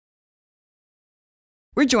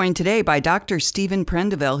We're joined today by Dr. Stephen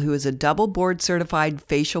Prendiville, who is a double board-certified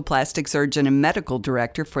facial plastic surgeon and medical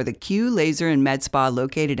director for the Q Laser and Med Spa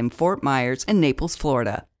located in Fort Myers and Naples,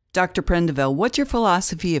 Florida. Dr. Prendiville, what's your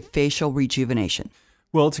philosophy of facial rejuvenation?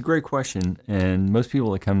 Well, it's a great question, and most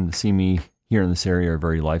people that come to see me here in this area are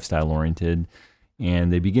very lifestyle-oriented,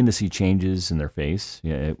 and they begin to see changes in their face.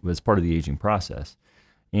 It was part of the aging process.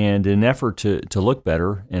 And in an effort to look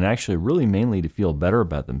better and actually really mainly to feel better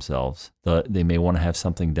about themselves, they may want to have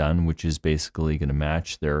something done which is basically going to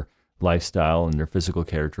match their lifestyle and their physical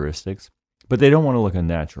characteristics, but they don't want to look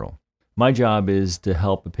unnatural. My job is to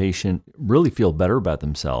help a patient really feel better about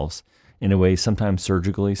themselves in a way sometimes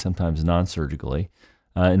surgically, sometimes non-surgically,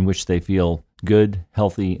 in which they feel good,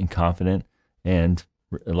 healthy, and confident, and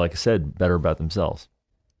like I said, better about themselves.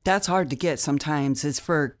 That's hard to get sometimes, is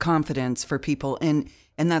for confidence for people, and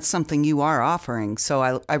that's something you are offering.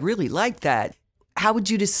 So I really like that. How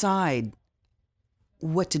would you decide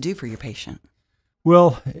what to do for your patient?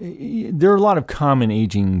 Well, there are a lot of common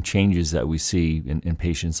aging changes that we see in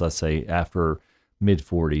patients, let's say after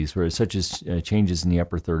mid-40s, where such as changes in the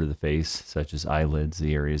upper third of the face, such as eyelids,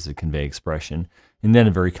 the areas that convey expression, and then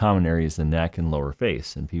a very common area is the neck and lower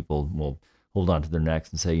face, and people will hold on to their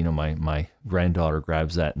necks and say, you know, my granddaughter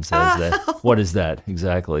grabs that and says that, what is that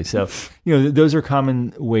exactly? So, you know, those are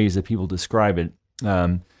common ways that people describe it.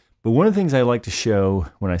 But one of the things I like to show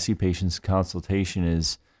when I see patients' consultation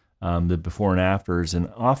is the before and afters,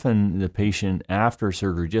 and often the patient after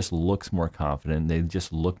surgery just looks more confident. They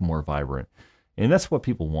just look more vibrant. And that's what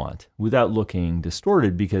people want without looking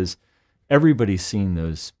distorted, because everybody's seen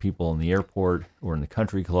those people in the airport or in the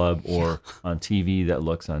country club or on TV that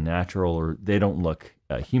looks unnatural, or they don't look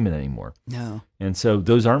human anymore. No. And so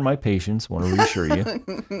those aren't my patients. I want to reassure you.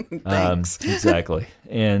 Thanks. Exactly.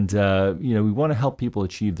 And, you know, we want to help people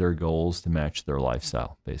achieve their goals to match their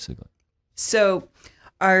lifestyle, basically. So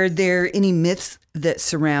are there any myths that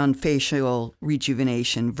surround facial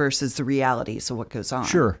rejuvenation versus the realities of what goes on?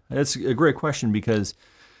 Sure. That's a great question, because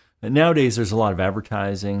nowadays there's a lot of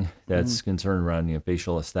advertising that's concerned around, you know,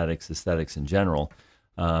 facial aesthetics in general.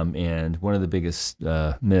 And one of the biggest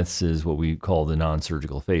myths is what we call the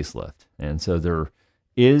non-surgical facelift. And so there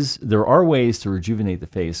are ways to rejuvenate the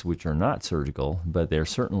face which are not surgical, but they're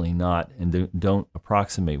certainly not and don't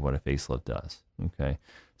approximate what a facelift does. Okay.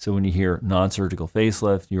 So when you hear non-surgical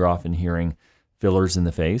facelift, you're often hearing fillers in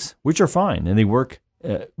the face, which are fine, and they work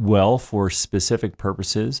well for specific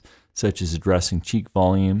purposes, such as addressing cheek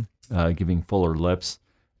volume, giving fuller lips,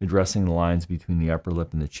 addressing the lines between the upper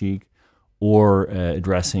lip and the cheek, or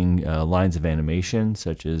addressing lines of animation,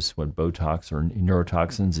 such as what Botox or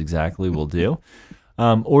neurotoxins exactly will do.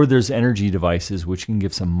 Or there's energy devices which can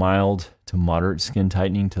give some mild to moderate skin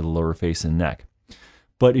tightening to the lower face and neck.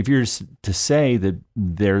 But if you're to say that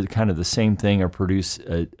they're kind of the same thing or produce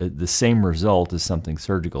the same result as something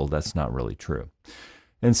surgical, that's not really true.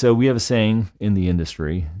 And so we have a saying in the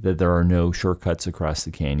industry that there are no shortcuts across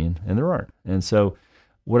the canyon, and there aren't. And so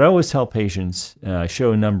what I always tell patients, I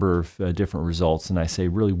show a number of different results, and I say,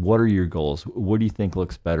 really, what are your goals? What do you think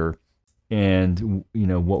looks better? And, you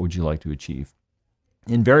know, what would you like to achieve?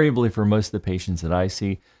 Invariably, for most of the patients that I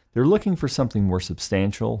see, they're looking for something more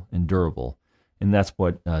substantial and durable, and that's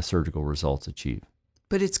what surgical results achieve.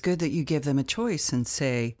 But it's good that you give them a choice and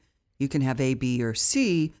say, you can have A, B, or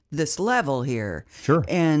C, this level here. Sure.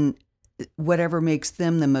 And whatever makes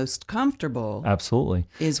them the most comfortable. Absolutely.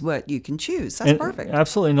 Is what you can choose. That's perfect.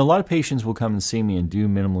 Absolutely. And a lot of patients will come and see me and do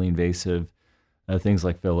minimally invasive things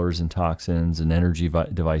like fillers and toxins and energy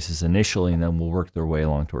devices initially, and then we'll work their way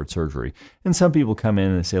along towards surgery. And some people come in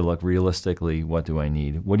and they say, look, realistically, what do I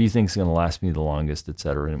need? What do you think is going to last me the longest, et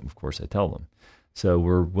cetera? And of course, I tell them. So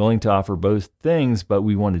we're willing to offer both things, but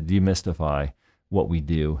we want to demystify what we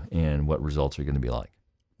do and what results are going to be like.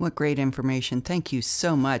 What great information. Thank you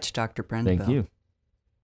so much, Dr. Prendiville. Thank you.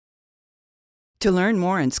 To learn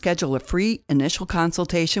more and schedule a free initial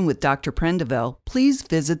consultation with Dr. Prendiville, please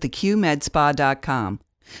visit theqmedspa.com.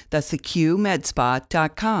 That's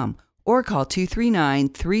theqmedspa.com, or call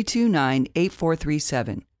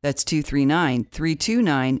 239-329-8437. That's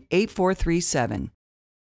 239-329-8437.